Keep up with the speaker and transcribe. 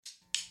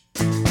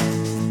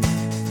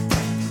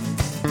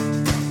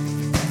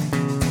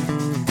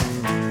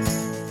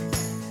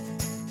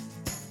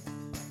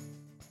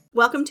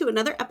Welcome to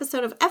another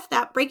episode of F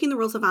That, Breaking the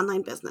Rules of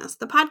Online Business,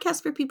 the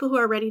podcast for people who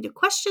are ready to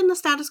question the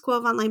status quo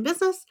of online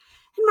business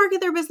and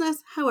market their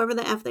business however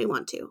the F they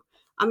want to.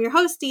 I'm your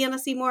host, Deanna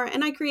Seymour,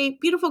 and I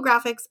create beautiful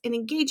graphics and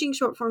engaging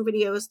short-form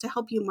videos to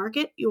help you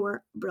market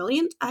your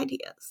brilliant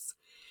ideas.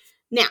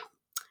 Now,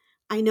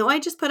 I know I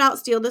just put out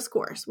Steal This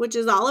Course, which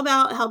is all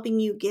about helping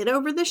you get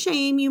over the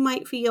shame you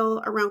might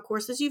feel around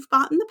courses you've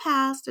bought in the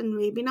past and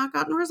maybe not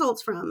gotten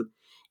results from,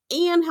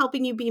 and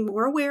helping you be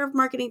more aware of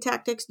marketing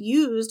tactics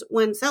used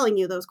when selling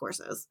you those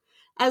courses,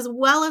 as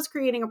well as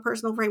creating a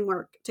personal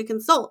framework to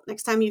consult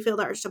next time you feel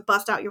the urge to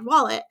bust out your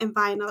wallet and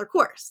buy another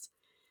course.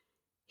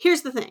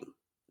 Here's the thing.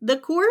 The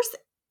course,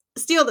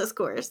 Steal This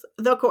Course,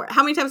 the course.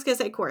 How many times can I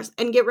say course?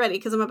 And get ready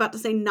because I'm about to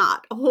say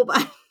not a whole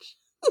bunch.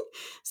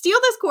 Steal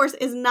This Course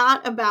is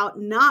not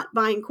about not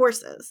buying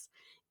courses.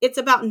 It's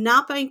about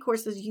not buying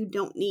courses you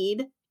don't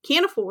need,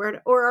 can't afford,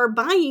 or are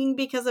buying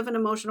because of an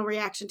emotional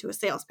reaction to a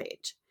sales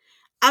page.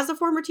 As a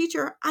former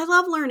teacher, I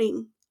love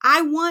learning.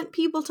 I want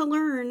people to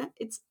learn.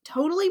 It's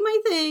totally my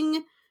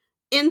thing,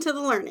 into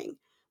the learning.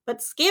 But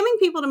scamming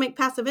people to make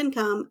passive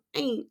income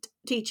ain't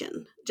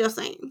teaching, just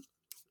saying.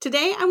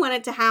 Today, I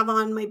wanted to have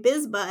on my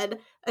biz bud,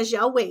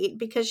 Azhelle Wade,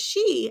 because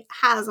she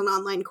has an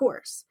online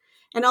course.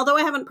 And although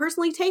I haven't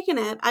personally taken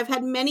it, I've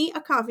had many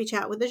a coffee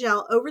chat with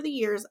Azhelle over the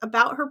years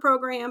about her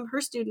program,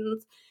 her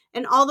students,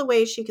 and all the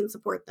ways she can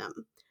support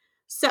them.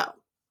 So,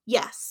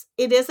 yes,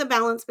 it is a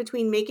balance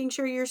between making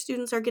sure your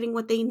students are getting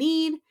what they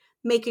need,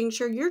 making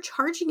sure you're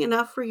charging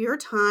enough for your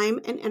time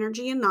and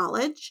energy and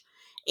knowledge,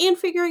 and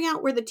figuring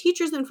out where the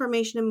teacher's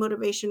information and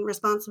motivation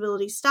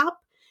responsibilities stop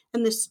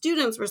and the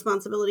student's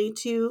responsibility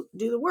to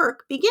do the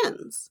work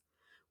begins.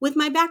 With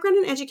my background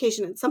in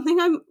education, it's something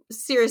I'm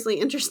seriously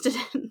interested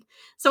in.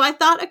 So I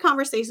thought a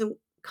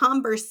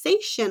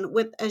conversation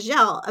with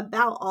Azhelle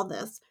about all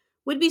this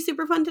would be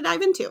super fun to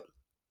dive into.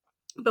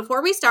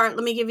 Before we start,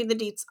 let me give you the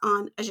deets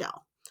on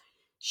Azhelle.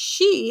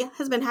 She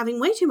has been having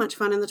way too much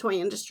fun in the toy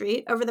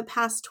industry over the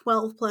past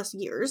 12 plus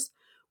years,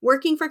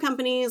 working for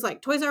companies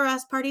like Toys R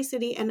Us, Party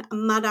City, and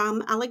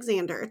Madame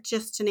Alexander,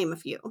 just to name a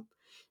few.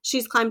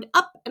 She's climbed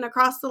up and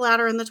across the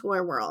ladder in the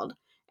toy world,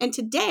 and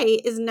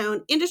today is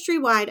known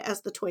industry-wide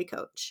as the Toy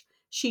Coach.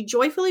 She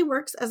joyfully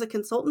works as a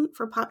consultant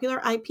for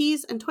popular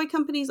IPs and toy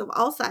companies of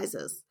all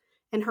sizes,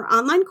 and her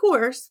online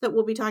course that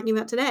we'll be talking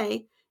about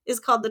today is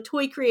called the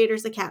Toy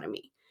Creators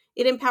Academy.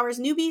 It empowers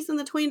newbies in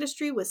the toy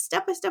industry with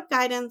step-by-step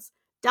guidance,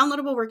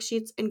 downloadable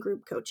worksheets, and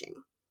group coaching.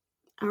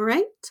 All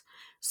right.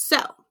 So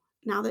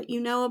now that you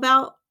know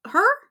about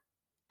her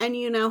and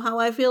you know how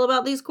I feel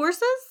about these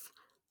courses,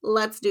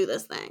 let's do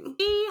this thing.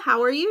 Hey,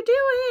 how are you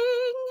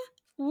doing?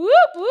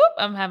 Whoop, whoop.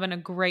 I'm having a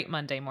great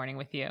Monday morning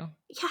with you.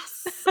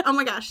 Yes. Oh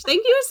my gosh.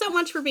 Thank you so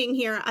much for being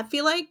here. I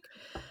feel like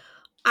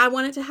I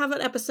wanted to have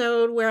an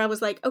episode where I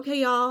was like, okay,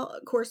 y'all,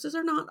 courses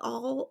are not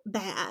all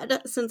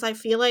bad, since I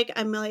feel like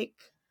I'm like,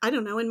 I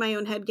don't know, in my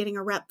own head getting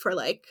a rep for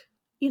like,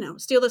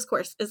 Steal This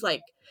Course is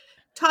like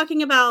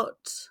talking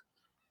about,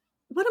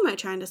 what am I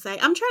trying to say?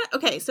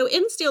 Okay, so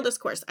in Steal This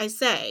Course, I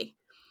say,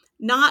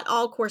 not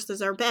all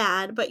courses are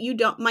bad, but you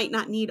might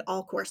not need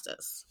all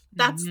courses.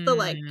 That's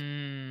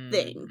the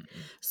thing.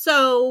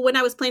 So when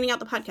I was planning out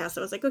the podcast,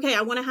 I was like, okay,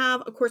 I want to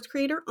have a course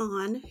creator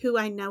on who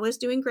I know is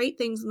doing great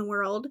things in the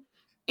world.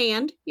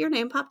 And your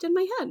name popped in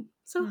my head.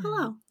 So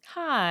hello.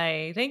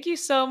 Hi. Thank you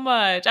so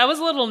much. I was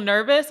a little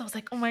nervous. I was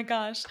like, oh my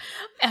gosh,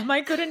 am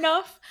I good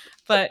enough?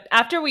 But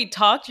after we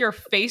talked, your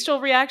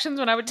facial reactions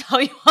when I would tell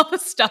you all the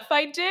stuff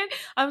I did,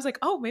 I was like,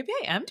 oh, maybe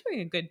I am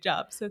doing a good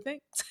job. So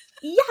thanks.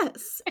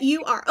 Yes,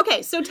 you are.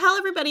 Okay, so tell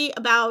everybody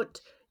about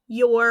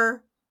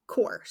your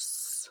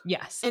course.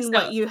 Yes. And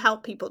what you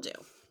help people do.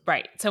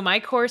 Right. So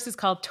my course is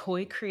called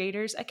Toy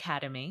Creators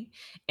Academy,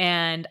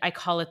 and I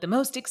call it the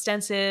most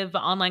extensive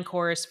online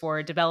course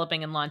for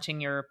developing and launching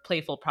your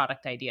playful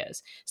product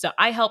ideas. So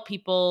I help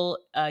people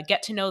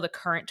get to know the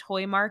current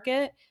toy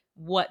market,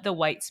 what the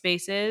white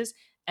space is,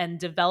 and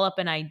develop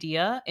an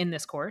idea in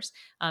this course.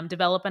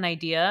 Develop an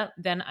idea.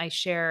 Then I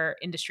share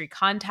industry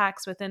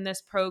contacts within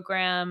this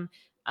program.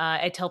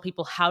 I tell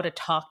people how to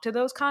talk to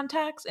those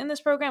contacts in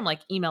this program, like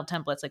email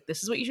templates. Like,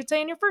 this is what you should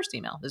say in your first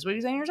email. This is what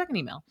you say in your second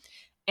email.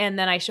 And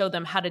then I show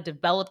them how to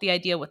develop the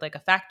idea with like a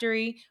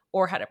factory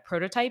or how to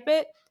prototype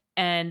it.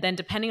 And then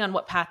depending on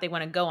what path they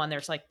want to go on,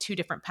 there's like two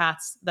different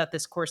paths that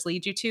this course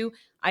leads you to.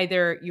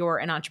 Either you're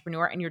an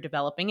entrepreneur and you're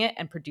developing it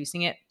and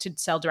producing it to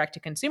sell direct to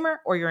consumer,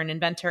 or you're an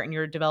inventor and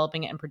you're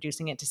developing it and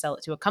producing it to sell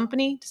it to a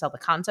company, to sell the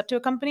concept to a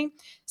company.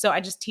 So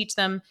I just teach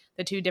them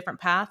the two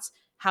different paths,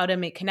 how to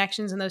make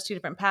connections in those two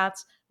different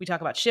paths. We talk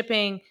about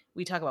shipping,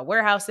 we talk about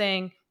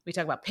warehousing, we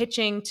talk about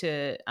pitching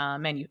to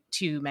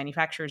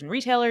manufacturers and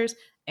retailers.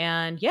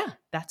 And yeah,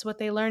 that's what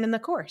they learn in the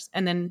course.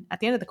 And then at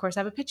the end of the course, I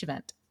have a pitch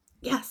event.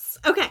 Yes.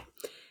 Okay.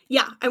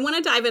 Yeah. I want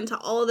to dive into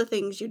all the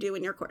things you do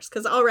in your course,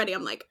 because already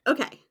I'm like,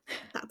 okay,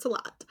 that's a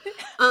lot.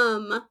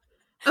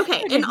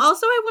 Okay. And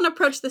also I want to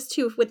approach this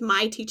too with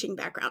my teaching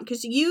background,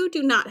 because you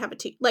do not have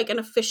an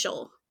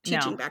official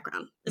teaching No.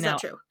 background. Is that No.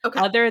 true? Okay.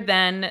 Other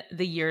than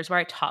the years where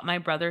I taught my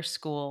brother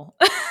school,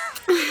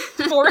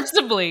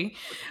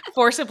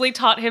 forcibly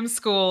taught him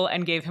school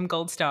and gave him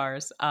gold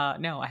stars.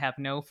 No, I have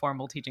no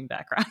formal teaching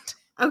background.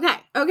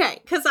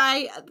 Okay. Because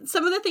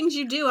some of the things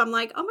you do, I'm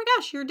like, oh my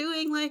gosh, you're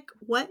doing like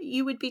what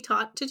you would be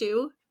taught to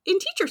do in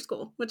teacher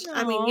school, which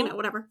I mean, Aw.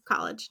 whatever,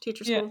 college,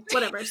 teacher Yeah. school,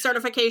 whatever,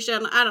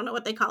 certification. I don't know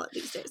what they call it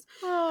these days.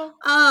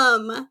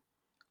 Oh.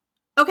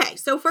 Okay.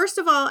 So first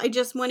of all, I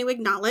just want to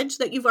acknowledge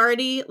that you've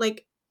already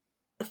like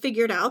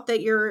figured out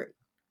that your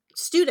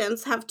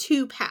students have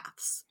two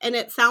paths, and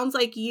it sounds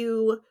like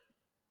you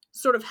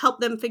sort of help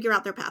them figure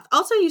out their path.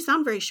 Also, you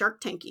sound very Shark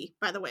Tanky,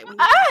 by the way. When you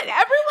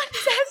Everyone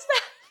says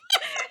that.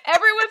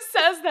 Everyone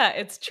says that.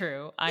 It's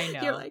true. I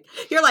know.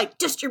 You're like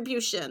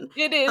distribution.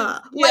 It is.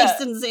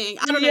 Licensing.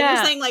 I don't know.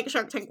 You're saying like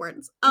Shark Tank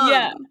words.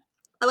 Yeah.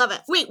 I love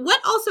it. Wait,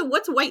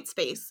 what's white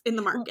space in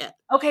the market?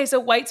 Okay, so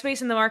white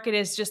space in the market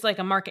is just like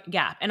a market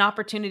gap, an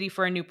opportunity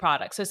for a new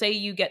product. So say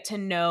you get to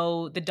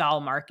know the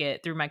doll market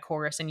through my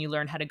course and you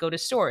learn how to go to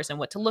stores and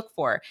what to look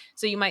for.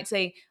 So you might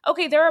say,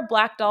 okay, there are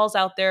black dolls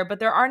out there, but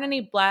there aren't any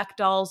black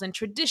dolls in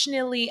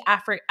traditionally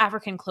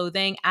African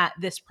clothing at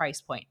this price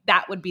point.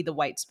 That would be the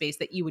white space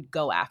that you would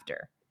go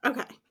after.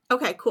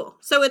 Okay, cool.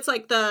 So it's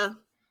like the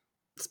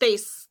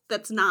space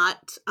that's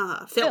not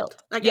filled,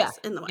 I guess,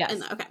 in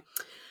the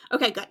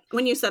Okay, good.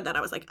 When you said that,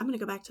 I was like, I'm going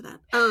to go back to that.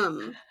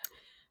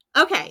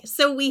 Okay,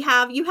 so you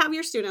have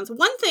your students.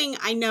 One thing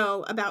I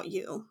know about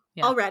you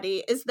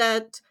already is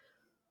that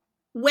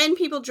when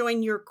people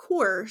join your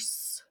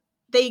course,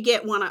 they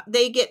get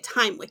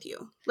time with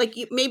you. Like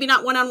maybe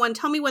not one-on-one.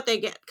 Tell me what they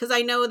get, because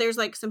I know there's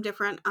like some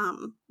different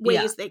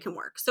ways they can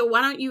work. So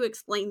why don't you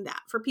explain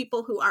that for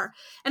people who are,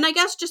 and I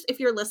guess just if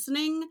you're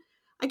listening,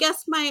 I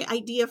guess my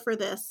idea for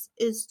this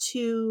is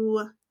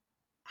to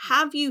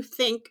have you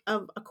think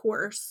of a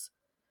course.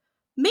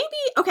 Maybe,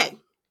 okay,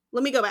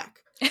 let me go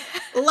back.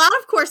 A lot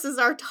of courses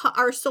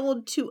are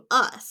sold to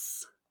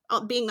us,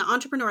 being the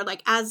entrepreneur,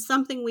 like as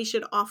something we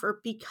should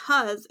offer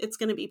because it's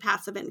going to be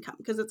passive income,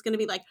 because it's going to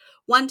be like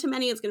one to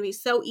many. It's going to be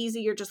so easy.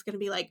 You're just going to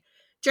be like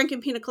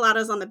drinking pina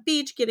coladas on the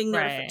beach, getting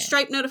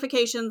Stripe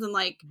notifications, and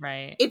like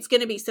it's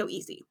going to be so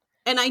easy.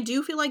 And I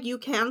do feel like you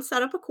can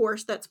set up a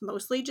course that's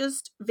mostly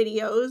just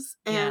videos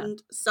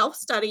and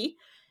self-study,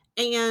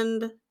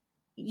 and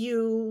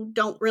you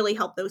don't really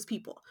help those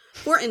people.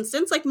 For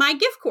instance, like my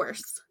gift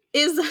course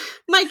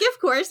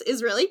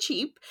is really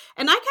cheap,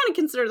 and I kind of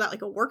consider that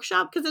like a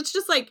workshop, because it's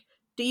just like,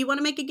 do you want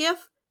to make a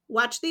GIF?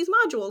 Watch these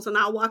modules and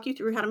I'll walk you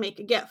through how to make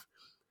a GIF.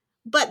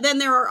 But then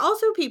there are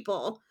also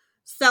people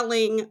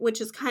selling, which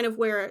is kind of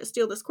where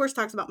Steal This Course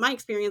talks about my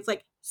experience,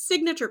 like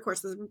signature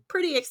courses,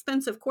 pretty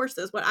expensive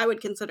courses, what I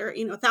would consider,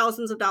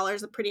 thousands of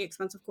dollars, a pretty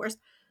expensive course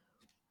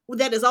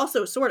that is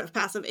also sort of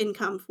passive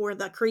income for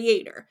the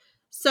creator.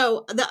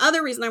 So the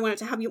other reason I wanted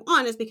to have you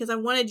on is because I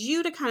wanted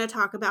you to kind of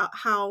talk about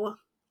how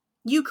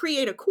you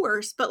create a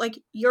course, but like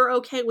you're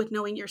okay with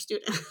knowing your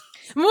students.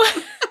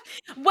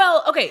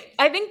 Well, okay.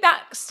 I think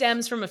that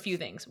stems from a few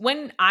things.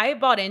 When I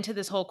bought into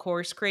this whole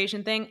course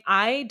creation thing,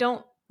 I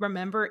don't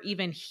remember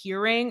even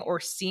hearing or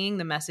seeing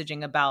the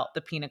messaging about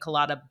the pina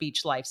colada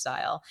beach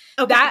lifestyle.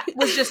 Okay. That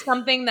was just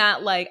something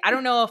that like, I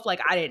don't know if like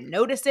I didn't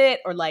notice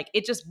it or like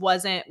it just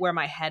wasn't where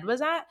my head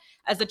was at.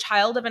 As a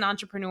child of an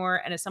entrepreneur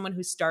and as someone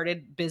who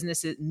started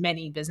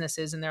many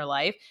businesses in their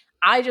life,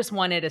 I just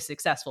wanted a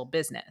successful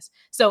business.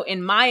 So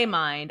in my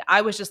mind, I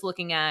was just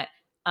looking at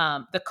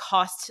the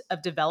cost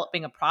of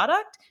developing a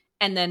product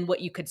and then what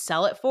you could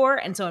sell it for.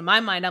 And so in my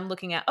mind, I'm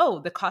looking at,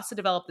 the cost to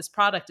develop this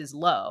product is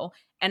low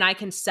and I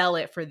can sell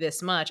it for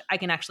this much. I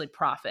can actually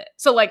profit.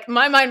 So like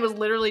my mind was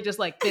literally just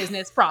like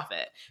business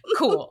profit.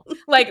 Cool.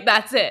 Like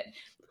that's it.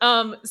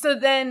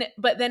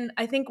 But then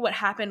I think what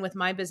happened with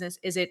my business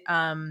is it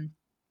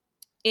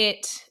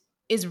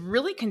is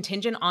really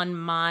contingent on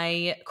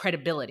my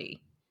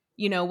credibility,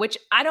 which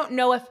I don't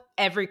know if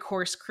every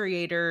course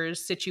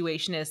creator's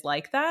situation is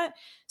like that.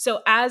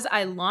 So as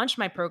I launched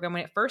my program,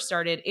 when it first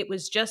started, it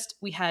was just,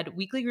 we had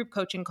weekly group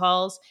coaching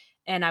calls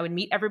and I would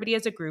meet everybody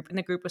as a group, and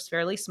the group was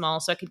fairly small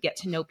so I could get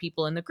to know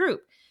people in the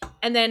group.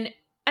 And then,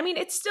 I mean,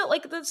 it's still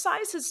like the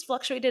size has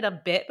fluctuated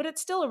a bit, but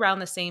it's still around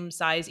the same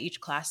size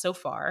each class so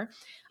far.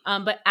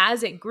 But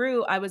as it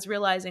grew, I was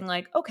realizing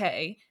like,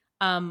 okay,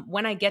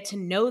 when I get to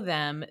know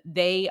them,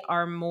 they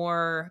are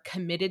more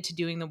committed to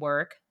doing the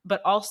work,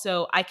 but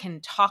also I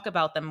can talk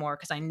about them more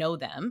because I know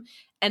them,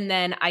 and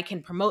then I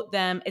can promote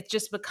them. It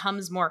just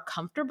becomes more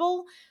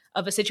comfortable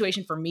of a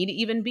situation for me to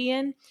even be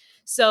in.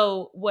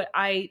 So what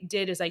I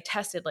did is I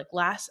tested like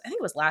I think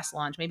it was last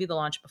launch, maybe the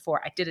launch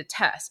before, I did a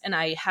test and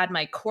I had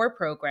my core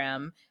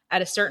program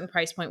at a certain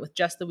price point with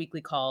just the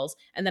weekly calls.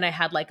 And then I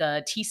had like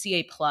a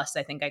TCA plus,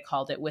 I think I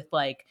called it, with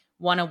like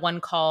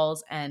one-on-one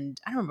calls. And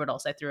I don't remember what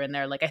else I threw in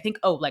there. Like, I think,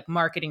 like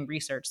marketing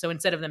research. So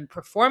instead of them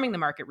performing the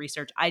market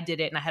research, I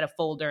did it and I had a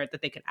folder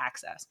that they could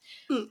access.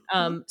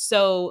 Mm-hmm.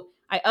 So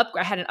I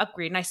had an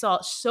upgrade and I saw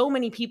so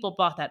many people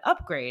bought that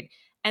upgrade.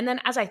 And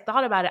then as I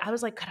thought about it, I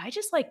was like, could I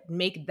just like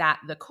make that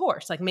the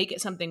course? Like make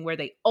it something where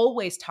they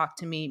always talk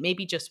to me,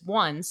 maybe just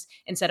once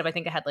instead of I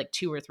think I had like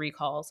 2 or 3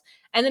 calls.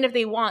 And then if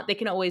they want, they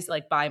can always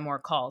like buy more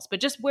calls, but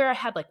just where I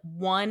had like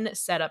one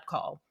setup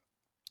call.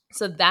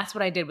 So that's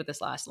what I did with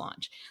this last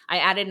launch. I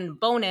added in a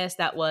bonus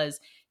that was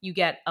you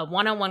get a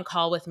one-on-one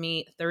call with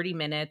me, 30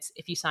 minutes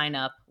if you sign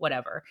up,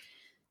 whatever.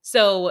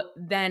 So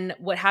then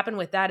what happened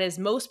with that is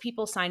most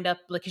people signed up,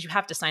 like, because you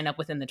have to sign up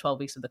within the 12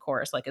 weeks of the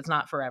course. Like, it's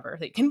not forever.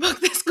 They can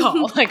book this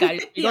call. Like, you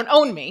Yeah. don't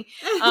own me.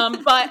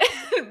 But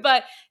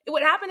but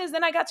what happened is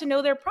then I got to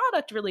know their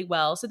product really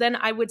well. So then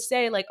I would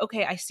say, like,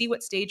 okay, I see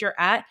what stage you're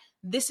at.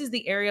 This is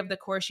the area of the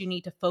course you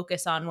need to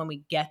focus on when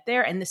we get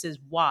there. And this is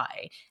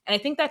why. And I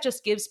think that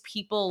just gives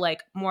people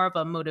like more of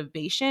a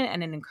motivation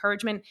and an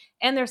encouragement.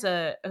 And there's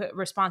a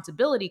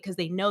responsibility because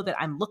they know that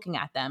I'm looking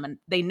at them and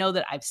they know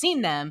that I've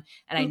seen them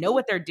and I know Mhm.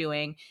 what they're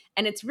doing.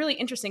 And it's really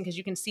interesting because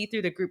you can see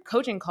through the group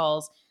coaching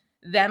calls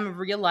them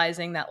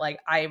realizing that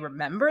like I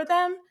remember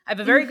them. I have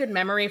a very Mhm. good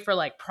memory for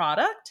like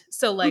product.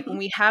 So like when Mhm.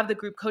 we have the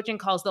group coaching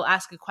calls, they'll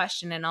ask a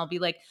question and I'll be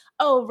like,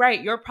 "Oh, right,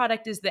 your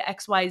product is the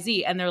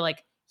XYZ." And they're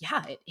like,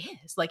 "Yeah, it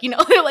is." Like,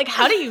 they're like,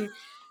 "How do you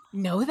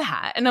know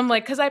that?" And I'm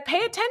like, "Cuz I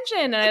pay attention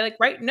and I like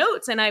write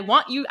notes and I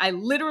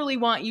literally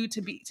want you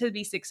to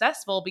be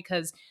successful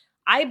because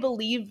I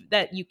believe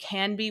that you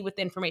can be with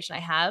the information I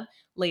have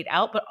laid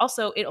out, but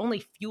also it only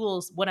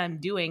fuels what I'm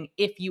doing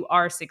if you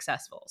are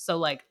successful. So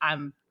like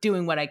I'm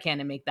doing what I can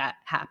to make that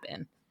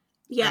happen,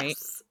 right?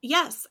 Yes.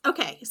 Yes.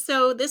 Okay.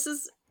 So this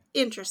is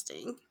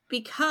interesting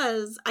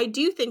because I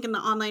do think in the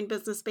online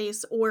business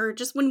space, or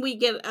just when we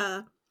get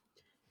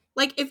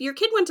like if your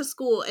kid went to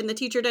school and the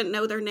teacher didn't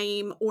know their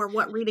name or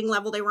what reading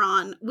level they were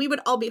on, we would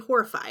all be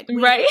horrified. We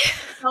would Right? be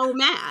so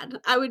mad.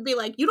 I would be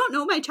like, you don't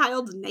know my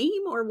child's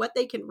name or what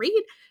they can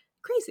read?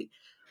 Crazy.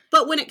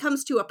 But when it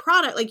comes to a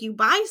product, like you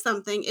buy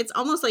something, it's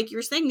almost like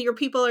you're saying your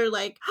people are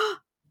like, oh,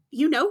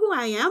 you know who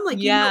I am? Like,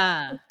 you know,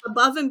 Yeah.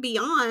 above and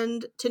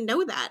beyond to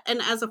know that.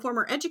 And as a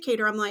former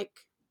educator, I'm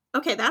like,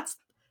 okay, that's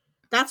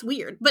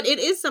weird. But it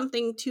is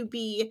something to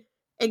be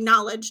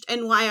acknowledged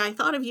and why I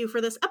thought of you for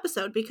this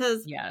episode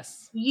because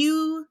Yes.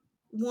 you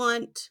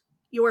want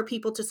your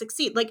people to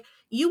succeed. Like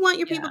you want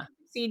your people Yeah. to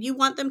succeed, you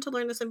want them to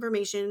learn this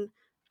information,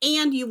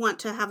 and you want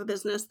to have a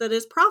business that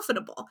is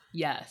profitable.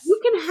 You Yes.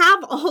 can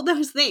have all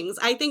those things.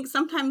 I think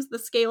sometimes the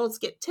scales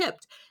get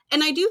tipped.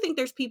 And I do think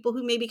there's people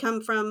who maybe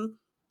come from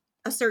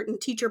a certain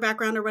teacher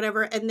background or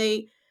whatever, and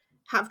they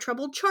have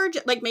trouble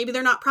charging. Like maybe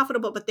they're not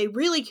profitable, but they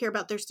really care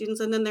about their students.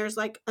 And then there's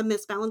like a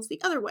misbalance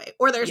the other way.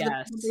 Or there's the people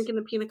Yes. drinking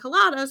the pina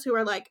coladas who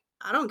are like,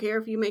 I don't care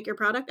if you make your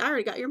product. I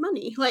already got your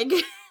money. Like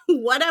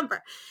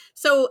whatever.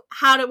 So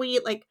how do we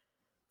like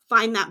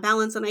find that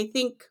balance? And I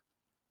think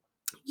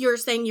you're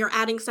saying you're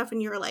adding stuff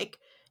and you're like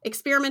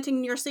experimenting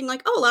and you're saying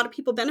like, oh, a lot of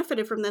people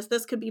benefited from this.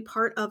 This could be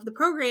part of the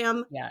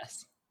program.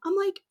 Yes. I'm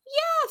like,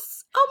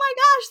 yes. Oh my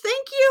gosh,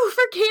 thank you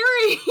for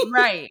caring.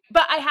 Right.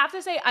 But I have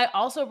to say, I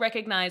also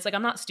recognize, like,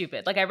 I'm not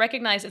stupid. Like, I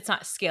recognize it's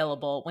not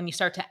scalable when you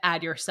start to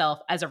add yourself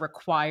as a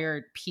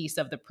required piece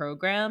of the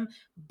program.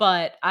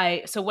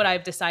 So what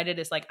I've decided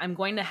is like, I'm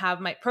going to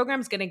have my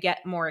program's going to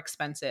get more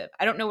expensive.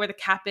 I don't know where the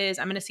cap is.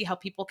 I'm going to see how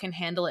people can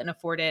handle it and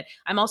afford it.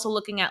 I'm also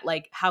looking at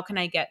like, how can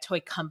I get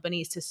toy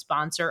companies to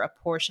sponsor a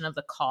portion of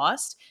the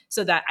cost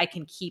so that I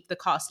can keep the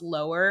cost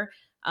lower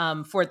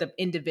for the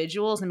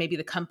individuals and maybe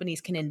the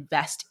companies can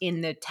invest in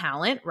the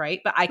talent,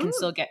 right? But I can Mm,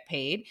 still get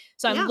paid.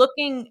 So I'm yeah.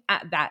 looking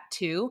at that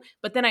too.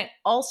 But then I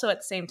also at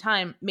the same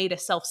time made a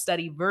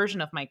self-study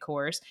version of my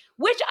course,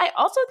 which I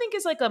also think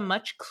is like a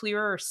much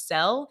clearer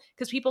sell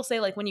because people say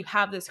like when you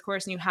have this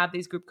course and you have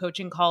these group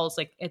coaching calls,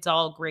 like it's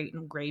all great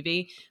and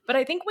gravy. But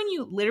I think when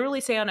you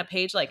literally say on a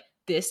page like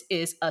this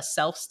is a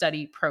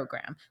self-study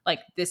program, like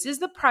this is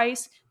the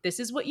price, this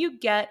is what you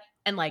get,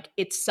 and like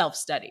it's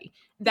self-study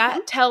Mhm.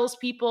 that tells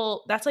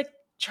people that's like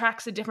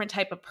tracks a different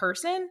type of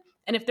person,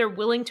 and if they're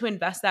willing to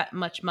invest that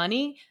much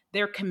money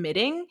they're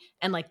committing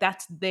and like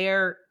that's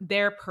their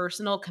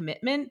personal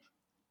commitment.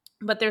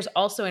 But there's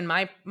also in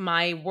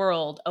my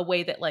world a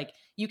way that like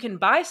you can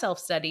buy self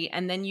study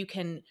and then you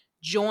can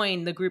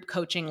join the group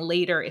coaching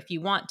later if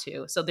you want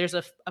to. So there's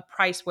a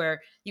price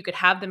where you could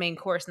have the main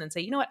course and then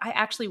say, you know what, I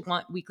actually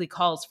want weekly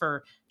calls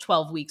for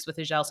 12 weeks with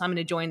Azhelle, so I'm going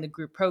to join the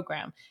group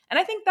program. And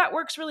I think that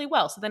works really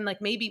well. So then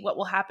like maybe what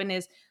will happen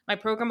is my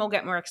program will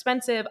get more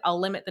expensive, I'll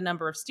limit the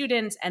number of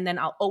students, and then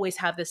I'll always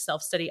have this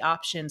self study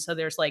option, so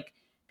there's like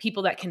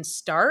people that can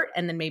start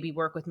and then maybe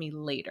work with me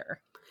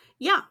later.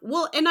 Yeah.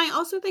 Well, and I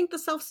also think the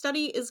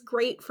self-study is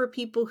great for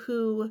people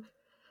who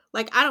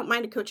like I don't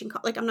mind a coaching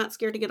call. Like I'm not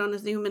scared to get on a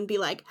Zoom and be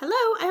like,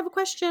 "Hello, I have a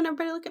question.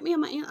 Everybody look at me.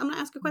 I'm going to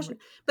ask a question."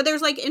 But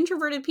there's like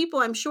introverted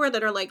people I'm sure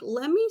that are like,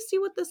 "Let me see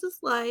what this is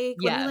like.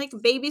 Let me Yes.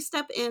 like baby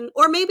step in."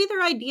 Or maybe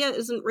their idea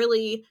isn't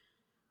really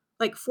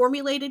like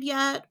formulated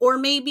yet, or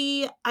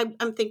maybe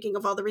I'm thinking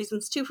of all the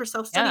reasons too for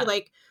self-study Yeah.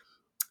 like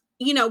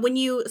when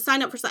you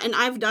sign up for something,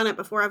 and I've done it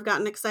before, I've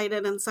gotten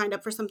excited and signed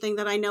up for something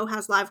that I know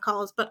has live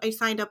calls, but I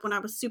signed up when I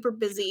was super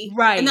busy.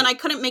 And then Right. I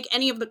couldn't make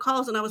any of the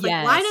calls. And I was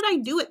like, why Yes. did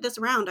I do it this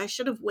round? I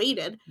should have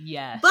waited.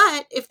 Yes.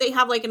 But if they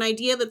have like an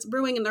idea that's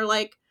brewing and they're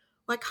like,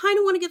 well, I kind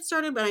of want to get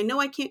started, but I know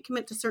I can't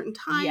commit to certain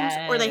times,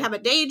 or they Yes. have a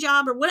day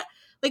job or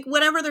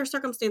whatever their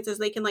circumstances,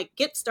 they can like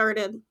get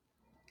started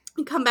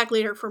and come back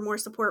later for more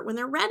support when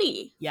they're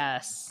ready.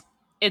 Yes.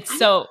 It's I don't,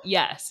 so,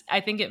 yes, I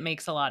think it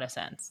makes a lot of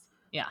sense.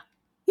 Yeah.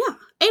 yeah.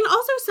 And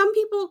also some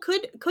people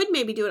could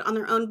maybe do it on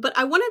their own, but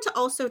I wanted to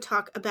also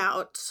talk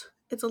about,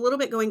 it's a little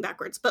bit going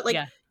backwards, but like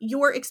Yeah.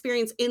 your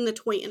experience in the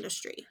toy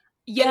industry.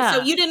 And so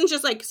Yeah. you didn't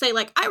just like say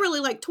like, I really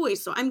like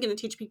toys, so I'm going to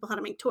teach people how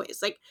to make toys.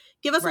 Like,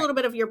 give us a Right. little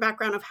bit of your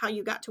background of how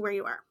you got to where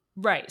you are.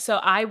 Right. So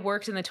I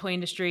worked in the toy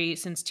industry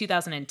since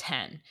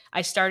 2010.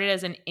 I started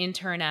as an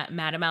intern at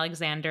Madame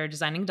Alexander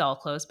designing doll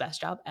clothes,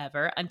 best job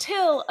ever,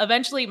 until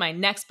eventually my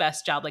next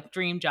best job, like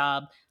dream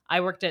job,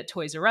 I worked at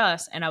Toys R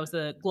Us and I was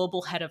the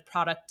global head of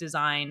product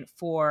design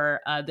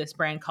for this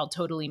brand called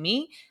Totally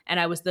Me. And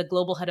I was the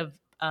global head of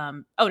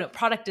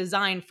product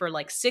design for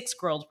like 6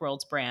 Girls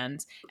Worlds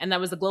brands, and that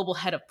was the global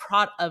head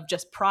of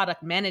just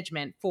product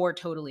management for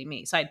Totally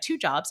Me. So I had 2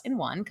 jobs in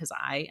one because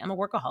I am a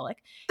workaholic,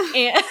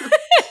 and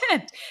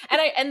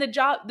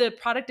the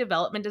product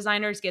development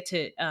designers get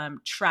to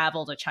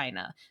travel to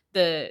China.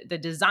 The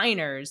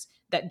designers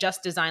that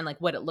just design like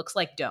what it looks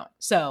like don't.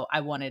 So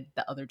I wanted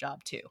the other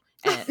job too,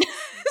 and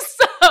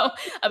so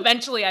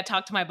eventually I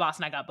talked to my boss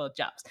and I got both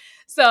jobs.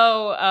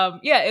 So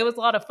it was a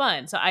lot of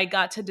fun. So I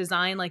got to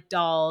design like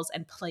dolls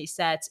and play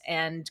sets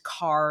and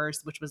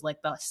cars, which was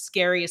like the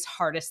scariest,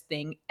 hardest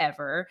thing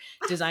ever.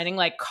 Designing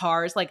like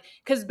cars, like,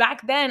 because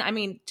back then, I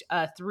mean,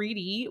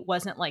 3D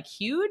wasn't like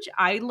huge.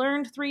 I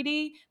learned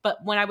 3D, but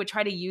when I would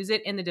try to use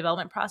it in the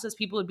development process,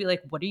 people would be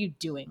like, what are you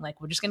doing? Like,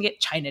 we're just going to get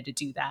China to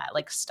do that.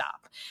 Like,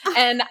 stop.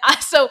 And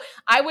so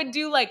I would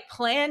do like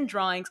plan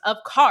drawings of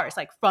cars,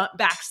 like front,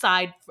 back,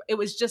 side. It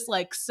was just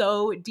like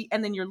so deep.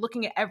 And then you're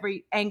looking at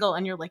every angle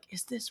and you're like,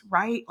 is this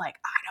right? Like,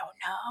 I don't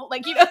know.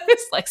 Like,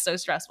 it's like so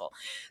stressful.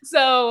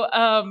 So,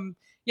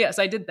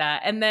 so I did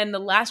that. And then the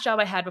last job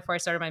I had before I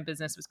started my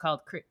business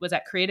was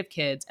at Creative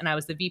Kids, and I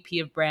was the VP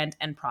of brand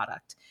and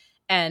product.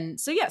 And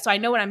so I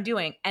know what I'm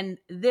doing. And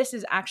this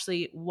is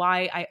actually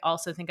why I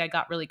also think I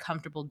got really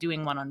comfortable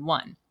doing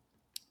one-on-one.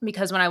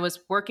 Because when I was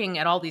working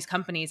at all these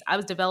companies, I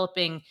was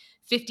developing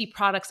 50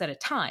 products at a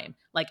time.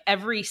 Like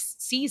every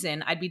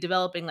season, I'd be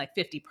developing like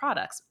 50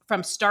 products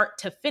from start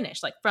to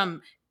finish, like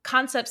from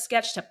concept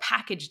sketch to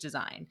package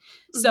design.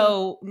 Mm-hmm.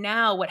 So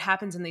now what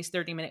happens in these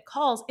 30-minute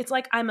calls, it's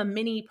like I'm a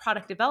mini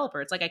product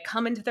developer. It's like I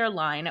come into their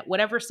line at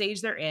whatever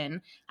stage they're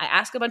in, I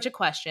ask a bunch of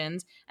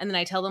questions, and then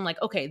I tell them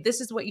like, okay, this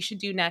is what you should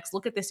do next.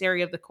 Look at this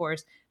area of the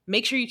course.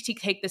 Make sure you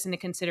take this into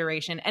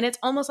consideration. And it's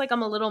almost like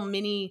I'm a little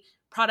mini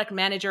product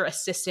manager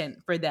assistant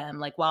for them,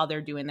 like while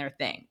they're doing their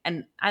thing.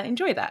 And I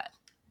enjoy that.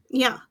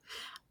 Yeah.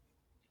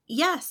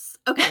 Yes.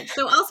 Okay.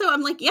 So also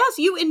I'm like, yes,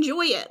 you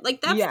enjoy it.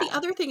 Like that's the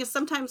other thing, is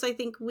sometimes I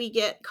think we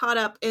get caught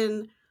up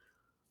in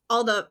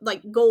all the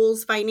like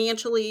goals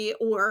financially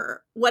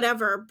or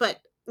whatever, but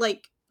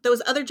like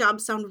those other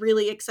jobs sound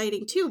really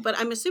exciting too. But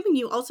I'm assuming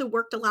you also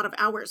worked a lot of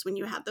hours when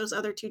you had those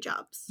other 2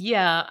 jobs.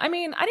 Yeah. I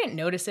mean, I didn't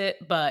notice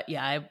it, but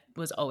yeah, I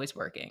was always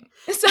working.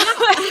 So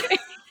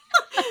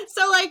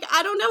So like,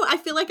 I don't know. I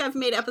feel like I've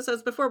made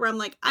episodes before where I'm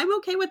like, I'm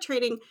okay with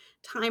trading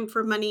time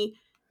for money.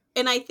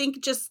 And I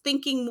think just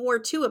thinking more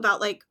too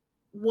about like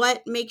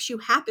what makes you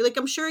happy. Like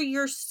I'm sure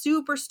you're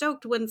super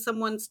stoked when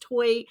someone's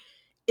toy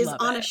is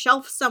on a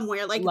shelf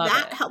somewhere. Like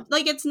that helps.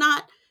 Like it's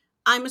not,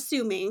 I'm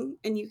assuming,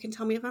 and you can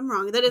tell me if I'm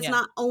wrong, that it's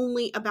not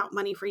only about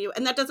money for you.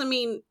 And that doesn't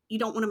mean you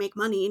don't want to make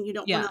money and you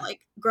don't want to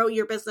like grow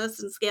your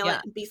business and scale it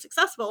and be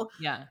successful.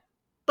 Yeah.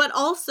 But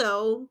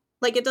also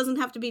like it doesn't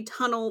have to be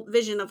tunnel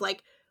vision of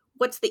like,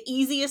 what's the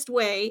easiest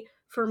way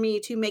for me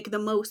to make the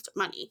most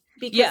money?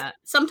 Because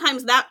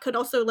sometimes that could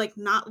also like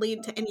not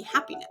lead to any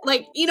happiness.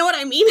 Like, you know what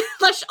I mean?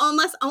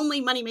 Unless only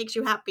money makes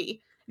you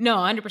happy. No,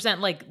 100%.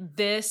 Like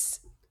this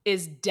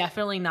is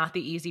definitely not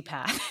the easy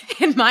path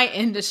in my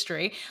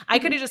industry. I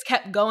could have just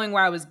kept going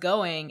where I was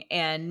going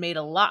and made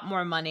a lot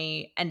more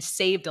money and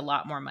saved a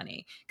lot more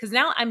money. Because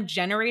now I'm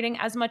generating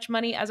as much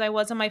money as I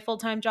was in my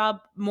full-time job,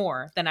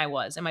 more than I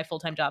was in my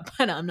full-time job,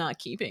 but I'm not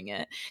keeping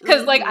it.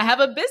 Because like I have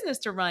a business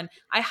to run.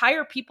 I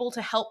hire people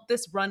to help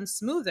this run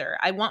smoother.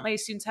 I want my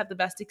students to have the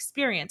best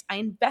experience. I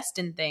invest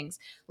in things.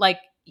 Like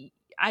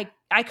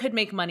I could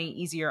make money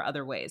easier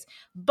other ways.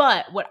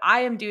 But what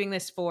I am doing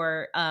this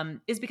for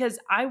is because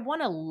I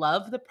want to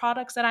love the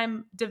products that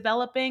I'm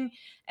developing.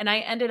 And I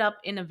ended up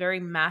in a very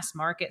mass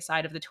market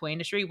side of the toy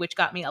industry, which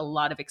got me a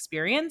lot of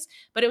experience.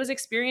 But it was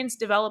experience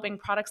developing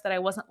products that I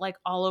wasn't like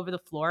all over the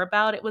floor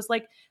about. It was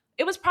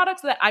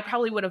products that I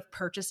probably would have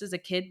purchased as a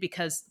kid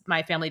because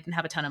my family didn't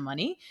have a ton of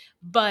money.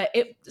 But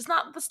it's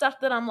not the stuff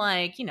that I'm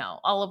like,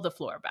 all over the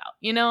floor about.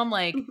 I'm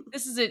like,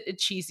 this is a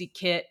cheesy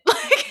kit.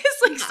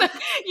 Like, like, so,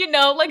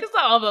 Yeah. like it's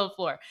not all over the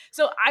floor.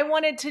 So I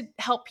wanted to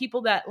help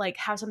people that like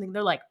have something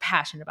they're like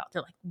passionate about.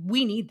 They're like,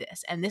 we need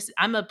this. And this,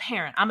 I'm a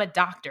parent, I'm a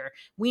doctor.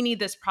 We need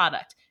this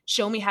product.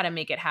 Show me how to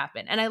make it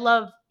happen. And I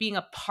love being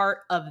a part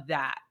of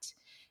that.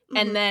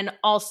 And Mhm. then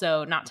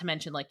also, not to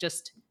mention, like,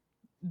 just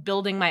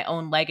building my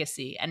own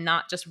legacy and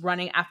not just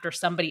running after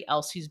somebody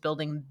else who's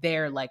building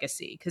their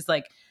legacy. Because,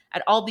 like,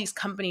 at all these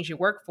companies you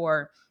work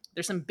for,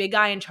 there's some big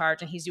guy in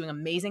charge and he's doing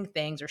amazing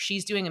things or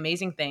she's doing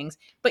amazing things,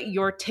 but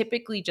you're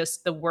typically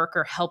just the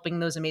worker helping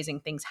those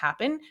amazing things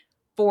happen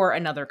for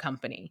another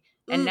company.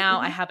 And now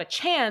I Mhm. have a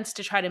chance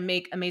to try to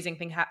make amazing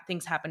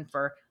things happen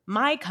for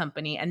my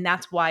company. And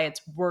that's why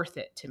it's worth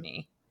it to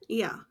me.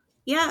 Yeah.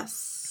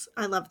 Yes.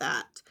 I love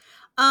that.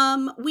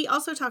 We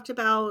also talked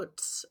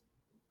about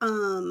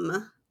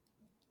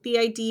the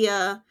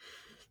idea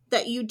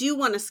that you do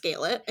want to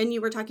scale it, and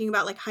you were talking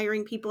about like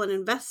hiring people and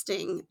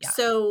investing. Yeah.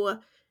 So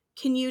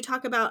can you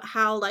talk about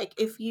how, like,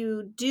 if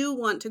you do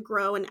want to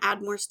grow and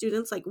add more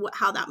students, like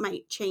how that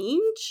might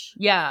change?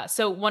 Yeah.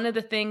 So one of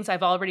the things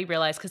I've already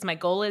realized, because my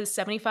goal is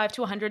 75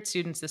 to 100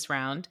 students this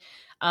round.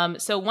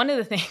 So one of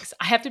the things,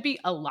 I have to be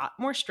a lot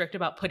more strict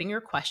about putting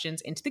your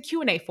questions into the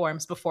Q&A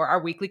forms before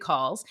our weekly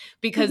calls,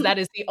 because Mhm. that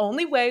is the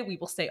only way we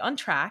will stay on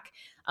track.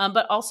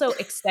 But also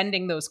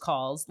extending those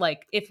calls,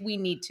 like if we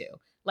need to.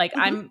 Like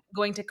Mhm. I'm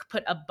going to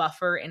put a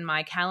buffer in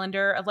my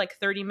calendar of like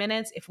 30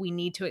 minutes if we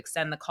need to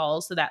extend the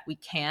calls so that we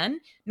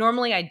can.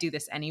 Normally I do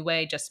this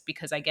anyway, just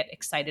because I get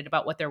excited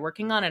about what they're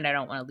working on and I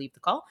don't want to leave the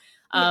call.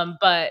 Yeah.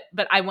 But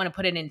I want to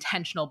put an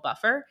intentional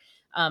buffer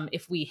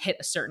if we hit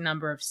a certain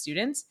number of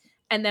students.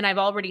 And then I've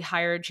already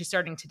hired, she's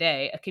starting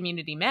today, a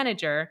community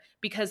manager,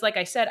 because like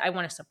I said, I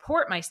want to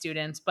support my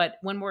students. But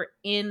when we're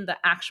in the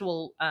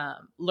actual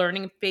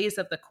learning phase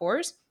of the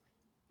course,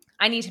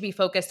 I need to be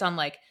focused on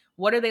like,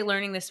 what are they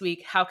learning this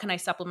week? How can I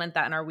supplement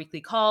that in our weekly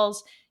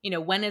calls?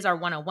 When is our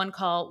one-on-one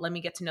call? Let me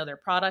get to know their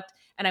product.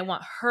 And I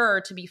want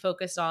her to be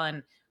focused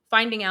on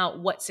finding out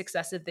what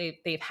successes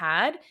they've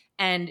had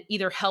and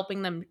either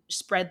helping them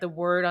spread the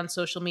word on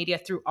social media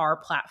through our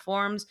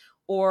platforms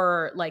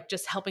or like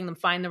just helping them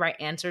find the right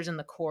answers in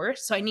the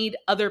course. So I need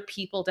other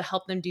people to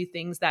help them do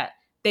things that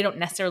they don't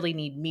necessarily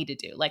need me to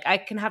do. Like I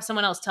can have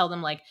someone else tell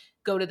them like,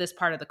 go to this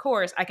part of the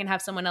course. I can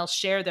have someone else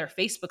share their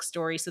Facebook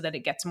story so that it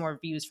gets more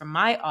views from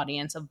my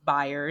audience of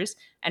buyers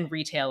and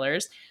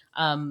retailers.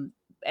 And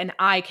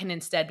I can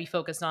instead be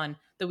focused on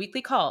the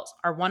weekly calls,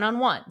 our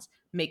one-on-ones,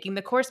 making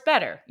the course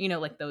better,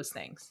 like those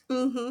things.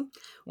 Mm-hmm.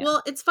 Yeah.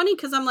 Well, it's funny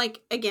because I'm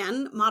like,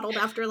 again, modeled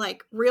after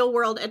like real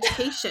world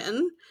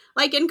education.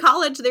 Like in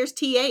college, there's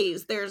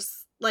TAs,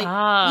 there's like,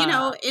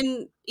 Ah,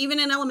 even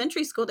in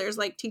elementary school, there's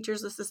like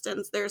teachers'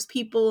 assistants, there's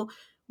people,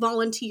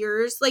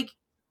 volunteers. Like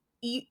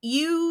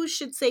you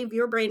should save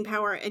your brain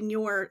power and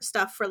your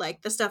stuff for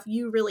like the stuff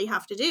you really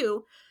have to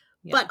do.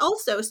 yeah. But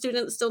also,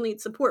 students still need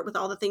support with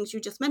all the things you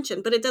just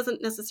mentioned, but it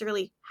doesn't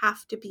necessarily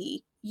have to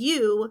be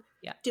you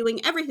Yeah.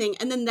 doing everything.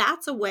 And then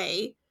that's a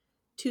way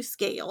to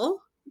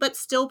scale, but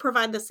still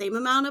provide the same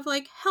amount of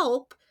like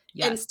help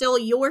and Yes. still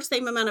your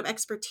same amount of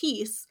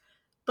expertise,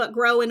 but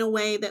grow in a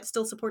way that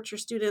still supports your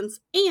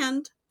students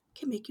and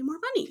can make you more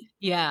money.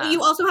 But Yeah.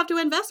 you also have to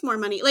invest more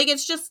money. Like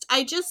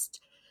I just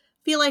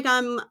feel like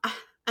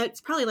it's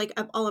probably like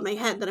up all in my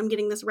head that I'm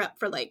getting this rep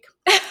for like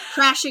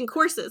crashing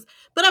courses.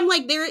 But I'm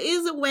like, there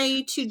is a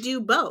way to do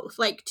both,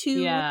 like to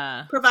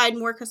Yeah. provide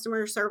more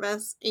customer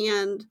service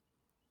and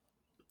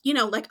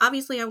like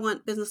obviously I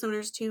want business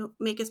owners to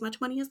make as much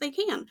money as they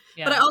can.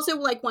 But I Yeah. also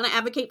like want to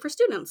advocate for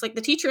students. Like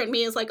the teacher in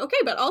me is like, okay,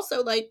 but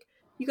also like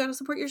you got to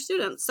support your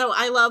students. So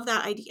I love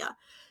that idea.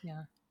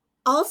 Yeah.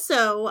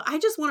 Also, I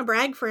just want to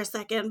brag for a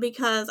second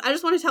because I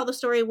just want to tell the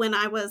story when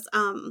I was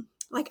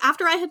like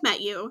after I had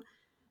met you.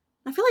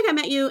 I feel like I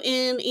met you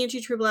in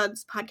Angie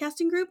Trueblood's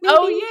podcasting group,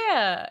 Oh maybe.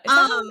 yeah. Is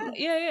that how we met? Um,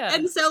 Yeah, yeah.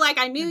 and so like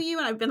I knew you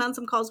and I've been on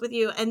some calls with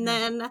you. And Yeah.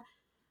 then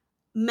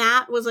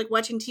Matt was like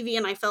watching TV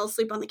and I fell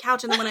asleep on the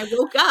couch. And then when I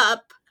woke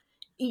up,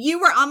 you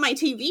were on my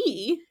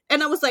TV.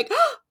 And I was like,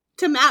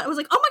 to Matt, I was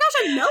like, oh my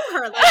gosh, I know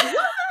her. Like,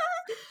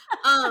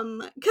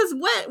 what? Because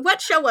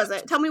what show was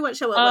it? Tell me what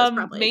show it was,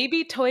 probably.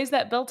 Maybe Toys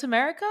That Built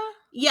America?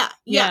 Yeah,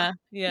 yeah,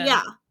 Yeah. Yeah.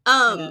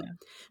 yeah. Yeah.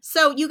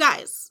 So you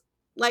guys,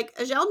 like,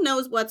 Azhelle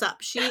knows what's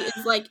up. She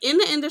is like in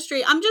the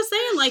industry. I'm just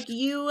saying, like,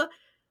 you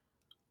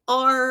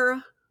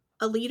are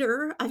a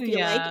leader, I feel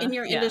like, Yeah. in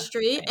your Yeah.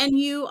 industry, Thanks. and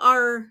you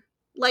are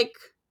like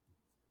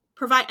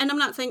provide. And I'm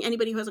not saying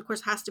anybody who has a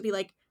course has to be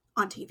like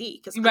on TV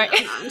because I'm Right.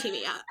 not on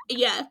TV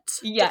yet.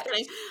 Just Yes.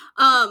 kidding.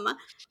 Um,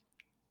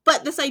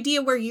 but this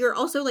idea where you're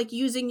also like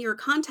using your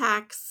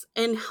contacts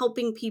and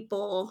helping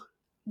people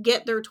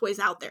get their toys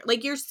out there,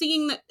 like you're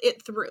seeing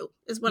it through,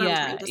 is what I'm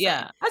Yeah, trying to say.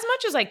 yeah. As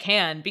much as I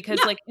can because,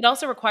 Yeah. like, it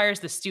also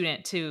requires the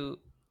student to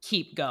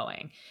keep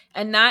going,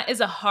 and that is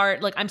a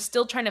hard like, I'm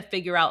still trying to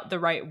figure out the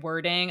right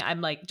wording.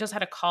 I'm, like just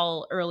had a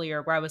call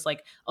earlier where I was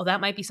like, "Oh,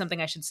 that might be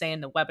something I should say in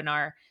the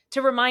webinar,"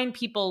 to remind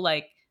people,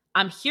 like,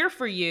 "I'm here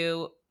for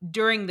you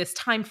during this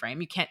time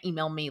frame." You can't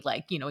email me,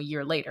 like, a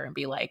year later and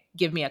be like,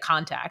 "Give me a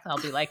contact." I'll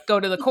be like, "Go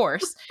to the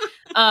course."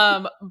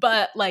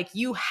 But like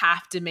you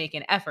have to make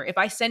an effort. If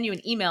I send you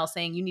an email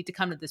saying you need to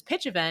come to this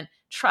pitch event,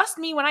 trust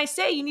me when I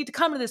say you need to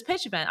come to this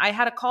pitch event. I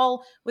had a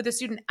call with a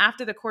student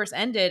after the course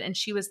ended, and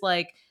she was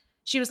like,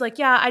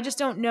 yeah, I just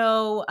don't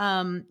know,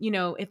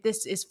 if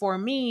this is for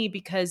me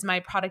because my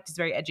product is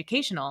very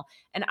educational.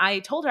 And I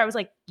told her, I was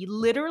like,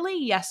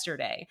 literally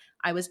yesterday,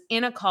 I was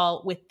in a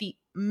call with the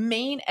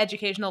main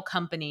educational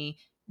company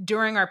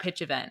during our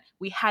pitch event.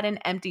 We had an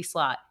empty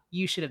slot.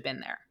 You should have been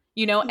there,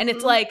 and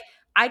it's Mhm. like,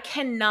 I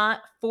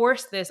cannot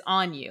force this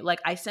on you. Like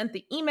I sent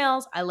the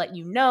emails, I let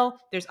you know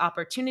there's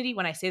opportunity.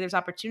 When I say there's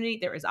opportunity,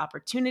 there is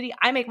opportunity.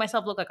 I make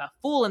myself look like a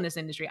fool in this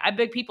industry. I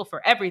beg people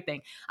for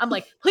everything. I'm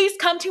like, please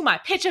come to my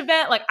pitch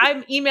event. Like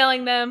I'm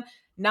emailing them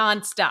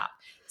nonstop.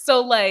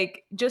 So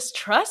like just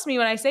trust me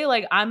when I say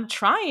like I'm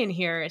trying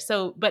here.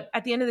 So but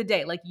at the end of the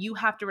day, like you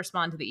have to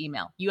respond to the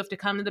email. You have to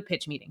come to the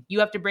pitch meeting. You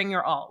have to bring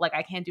your all. Like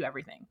I can't do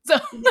everything. So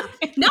Yeah.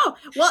 No.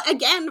 Well,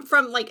 again,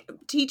 from like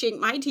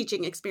my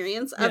teaching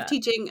experience of yeah.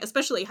 teaching,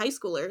 especially high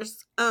schoolers,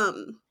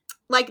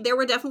 like there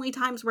were definitely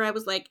times where I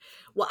was like,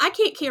 well, I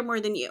can't care more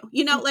than you.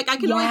 Like I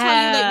can only tell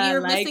you that Yeah,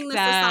 you're like missing this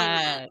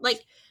assignment. that. Like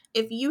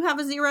if you have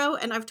a 0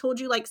 and I've told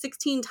you like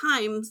 16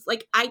 times,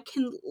 like I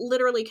can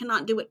literally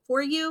cannot do it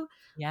for you.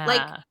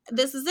 Like Yeah.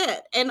 this is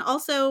it. And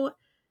also,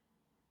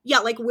 yeah,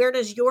 like where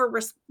does your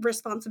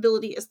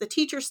responsibility as the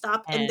teacher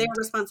stop and their And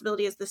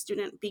responsibility as the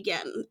student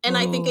begin? And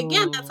I think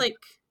again that's oh, like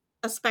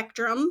a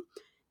spectrum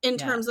in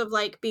yeah. terms of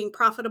like being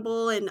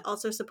profitable and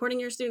also supporting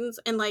your students,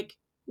 and like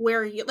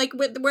where you like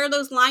where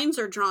those lines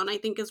are drawn I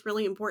think is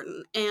really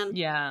important. And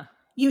Yeah.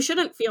 you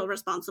shouldn't feel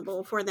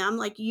responsible for them.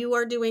 Like you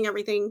are doing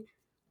everything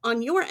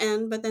on your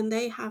end, but then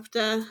they have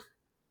to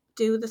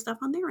do the stuff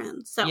on their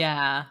end. So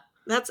Yeah.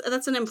 that's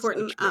an So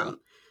important true.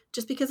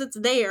 just because it's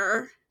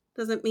there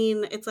doesn't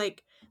mean it's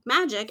like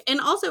magic. And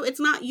also it's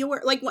not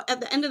your like at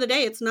the end of the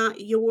day it's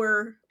not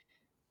your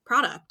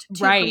product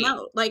to Right.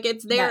 promote. Like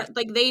it's Yes. their,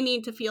 like they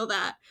need to feel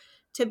that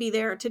to be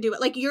there to do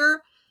it. Like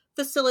you're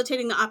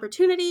facilitating the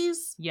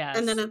opportunities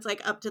and then Yes. it's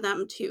like up to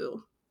them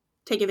to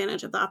take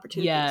advantage of the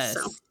opportunities.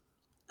 So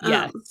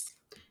Yes. um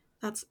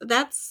Yes.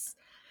 that's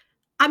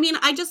I mean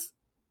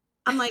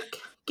I'm like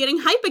getting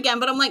hype again,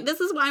 but I'm like this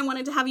is why I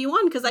wanted to have you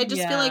on, because I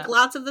just feel like Yeah.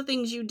 lots of the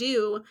things you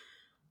do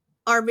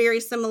are very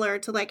similar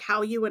to like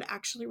how you would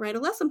actually write a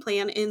lesson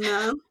plan in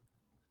the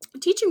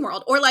teaching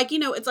world, or like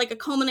it's like a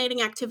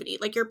culminating activity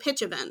like your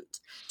pitch event.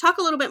 Talk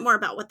a little bit more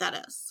about what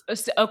that is.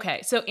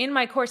 Okay. So in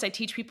my course, I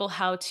teach people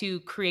how to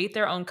create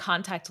their own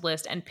contact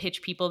list and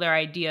pitch people their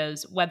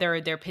ideas,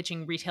 whether they're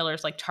pitching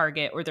retailers like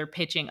Target or they're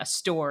pitching a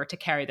store to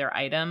carry their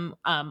item,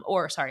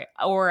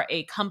 or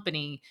a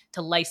company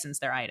to license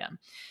their item.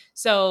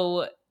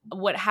 So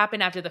what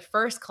happened after the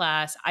first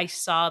class, I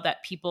saw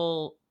that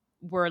people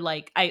were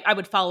like, I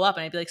would follow up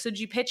and I'd be like, so did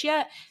you pitch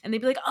yet? And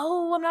they'd be like,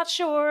 oh, I'm not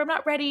sure. I'm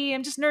not ready.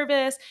 I'm just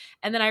nervous.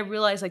 And then I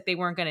realized like they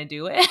weren't going to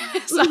do it.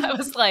 So I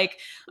was like,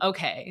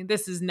 okay,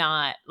 this is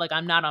not like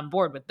I'm not on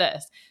board with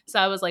this. So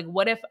I was like,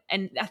 what if,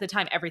 and at the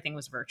time everything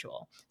was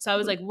virtual. So I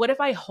was like, what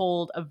if I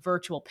hold a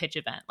virtual pitch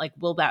event? Like,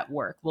 will that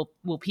work?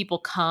 Will people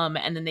come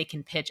and then they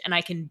can pitch and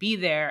I can be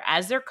there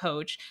as their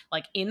coach,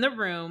 like in the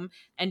room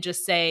and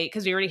just say,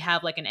 because we already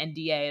have like an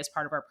NDA as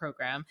part of our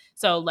program.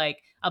 So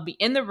like I'll be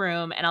in the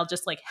room and I'll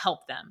just like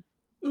help them.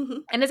 Mm-hmm.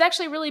 And it's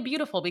actually really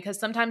beautiful because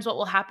sometimes what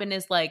will happen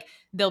is like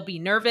they'll be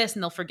nervous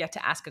and they'll forget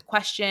to ask a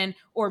question,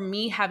 or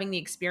me having the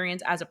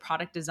experience as a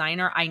product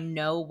designer, I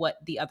know what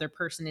the other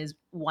person is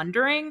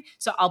wondering.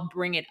 So I'll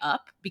bring it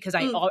up because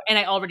I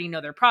already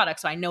know their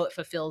product. So I know it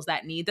fulfills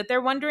that need that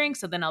they're wondering.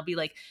 So then I'll be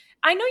like,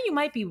 I know you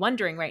might be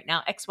wondering right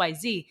now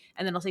XYZ.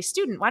 And then I'll say,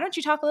 student, why don't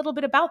you talk a little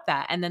bit about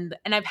that? And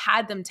I've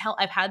had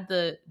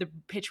the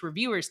pitch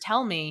reviewers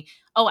tell me,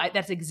 oh,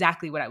 that's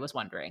exactly what I was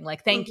wondering.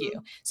 Like, thank you.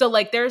 Mm-hmm. So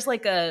like there's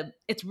like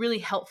it's really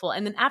helpful.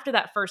 And then after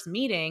that first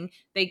meeting,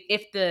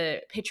 if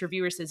the pitch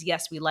reviewer says,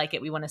 yes, we like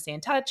it, we want to stay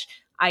in touch,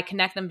 I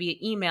connect them via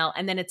email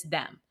and then it's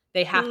them.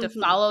 They have to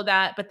Mm-hmm. follow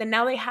that. But then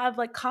now they have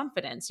like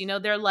confidence,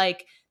 they're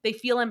like, they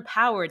feel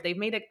empowered. They've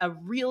made a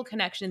real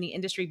connection in the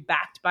industry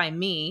backed by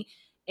me.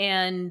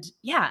 And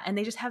yeah, and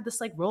they just have this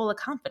like roll of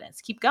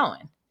confidence. Keep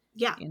going,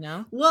 Yeah. you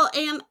know? Well,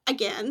 and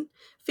again,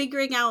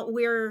 figuring out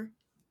where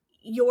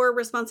your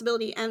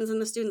responsibility ends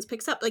and the students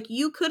picks up. Like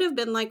you could have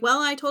been like,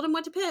 well, I told him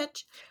what to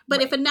pitch.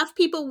 But if Right. enough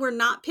people were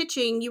not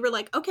pitching, you were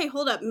like, okay,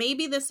 hold up.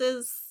 Maybe this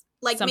is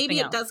like, maybe Something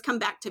it else. does come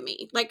back to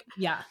me. Like,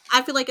 Yeah.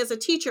 I feel like as a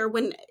teacher,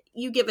 when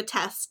you give a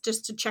test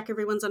just to check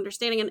everyone's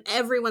understanding and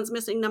everyone's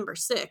missing number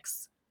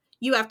 6,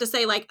 you have to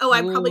say like, oh,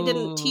 I probably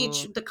didn't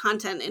teach Ooh. the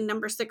content in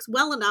number 6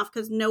 well enough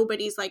because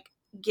nobody's like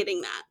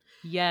getting that.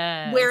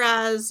 Yes.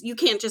 Whereas you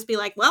can't just be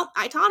like, well,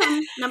 I taught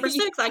them number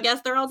Yeah. 6. I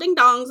guess they're all ding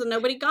dongs and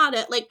nobody got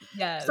it. Like, so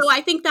Yes. I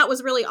think that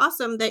was really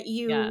awesome that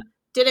Yeah. you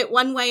did it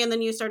one way and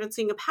then you started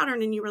seeing a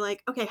pattern and you were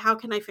like, okay, how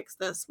can I fix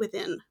this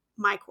within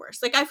my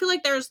course? Like, I feel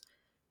like there's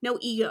no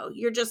ego.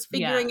 You're just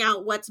Yeah. figuring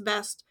out what's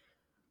best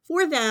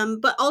for them,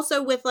 but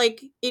also with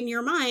like in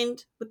your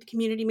mind with the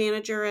community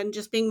manager and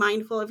just being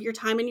mindful of your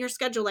time and your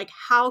schedule, like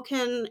how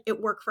can it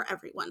work for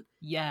everyone?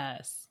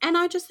 Yes. And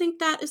I just think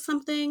that is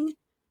something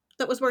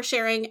that was worth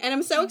sharing. And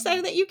I'm so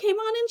excited that you came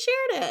on and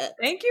shared it.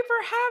 Thank you for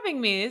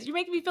having me. You're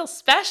making me feel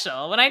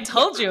special. When I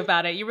told you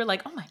about it, you were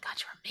like, oh my God,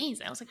 you're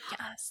amazing. I was like,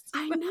 yes.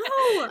 I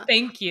know.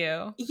 Thank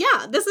you.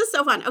 Yeah, this is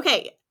so fun.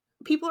 Okay.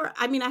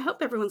 I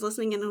hope everyone's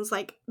listening and was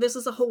like, this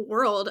is a whole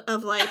world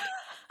of like,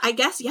 I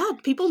guess, yeah,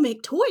 people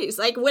make toys.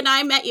 Like when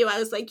I met you, I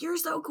was like, you're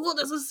so cool.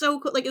 This is so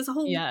cool. Like it's a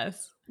whole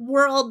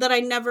world that I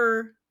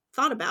never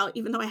thought about,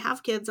 even though I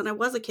have kids and I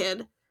was a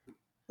kid.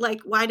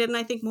 Like, why didn't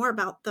I think more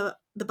about the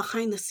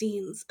behind the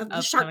scenes of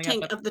the Shark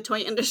Tank of the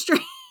toy industry?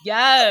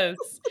 Yes.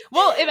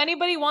 Well, if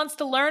anybody wants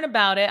to learn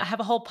about it, I have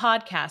a whole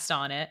podcast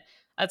on it.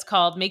 It's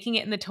called Making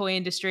It in the Toy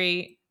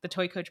Industry, the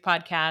Toy Coach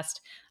podcast.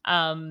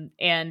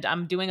 And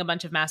I'm doing a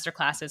bunch of master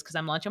classes because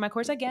I'm launching my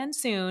course again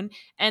soon.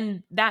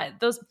 And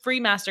those free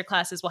master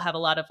classes will have a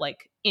lot of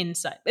like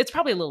insight. It's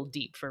probably a little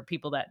deep for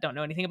people that don't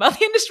know anything about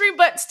the industry,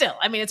 but still,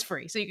 I mean, it's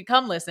free. So you can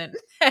come listen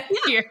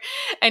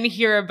and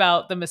hear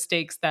about the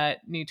mistakes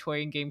that new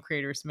toy and game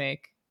creators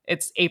make.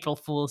 It's April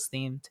Fool's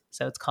themed,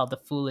 so it's called The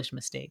Foolish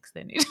Mistakes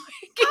that new toy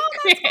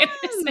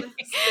creators make.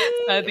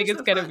 So I think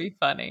it's going to be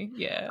funny.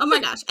 Yeah. Oh my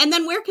gosh. And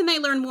then where can they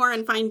learn more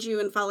and find you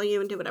and follow you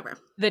and do whatever?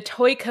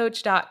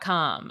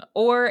 TheToyCoach.com.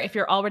 Or if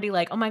you're already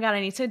like, oh my God,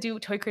 I need to do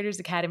Toy Creators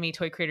Academy,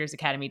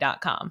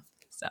 ToyCreatorsAcademy.com.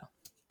 So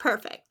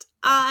perfect.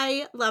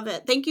 I love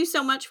it. Thank you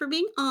so much for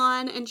being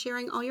on and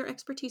sharing all your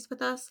expertise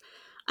with us.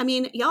 I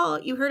mean, y'all,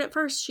 you heard it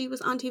first. She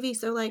was on TV.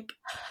 So like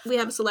we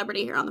have a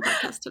celebrity here on the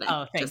podcast today.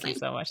 Oh, thank you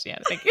so much. Yeah.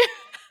 Thank you.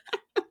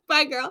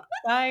 Bye, girl.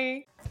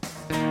 Bye.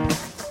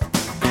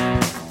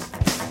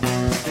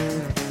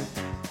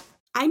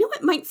 I know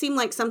it might seem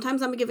like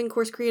sometimes I'm giving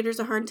course creators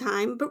a hard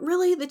time, but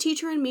really the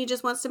teacher in me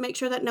just wants to make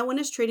sure that no one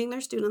is treating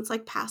their students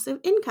like passive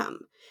income.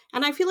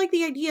 And I feel like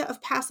the idea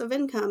of passive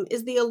income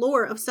is the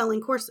allure of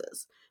selling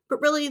courses,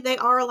 but really they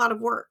are a lot of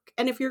work.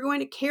 And if you're going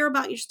to care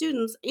about your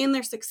students and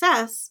their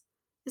success,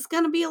 it's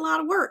going to be a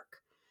lot of work.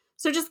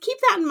 So just keep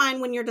that in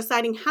mind when you're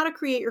deciding how to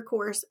create your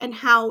course and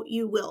how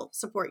you will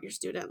support your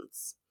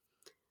students.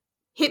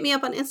 Hit me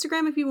up on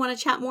Instagram if you want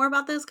to chat more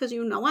about this, because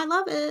you know I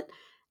love it,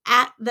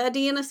 at the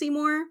Deanna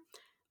Seymour.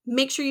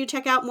 Make sure you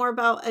check out more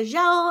about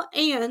Azhelle,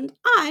 and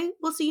I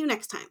will see you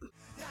next time.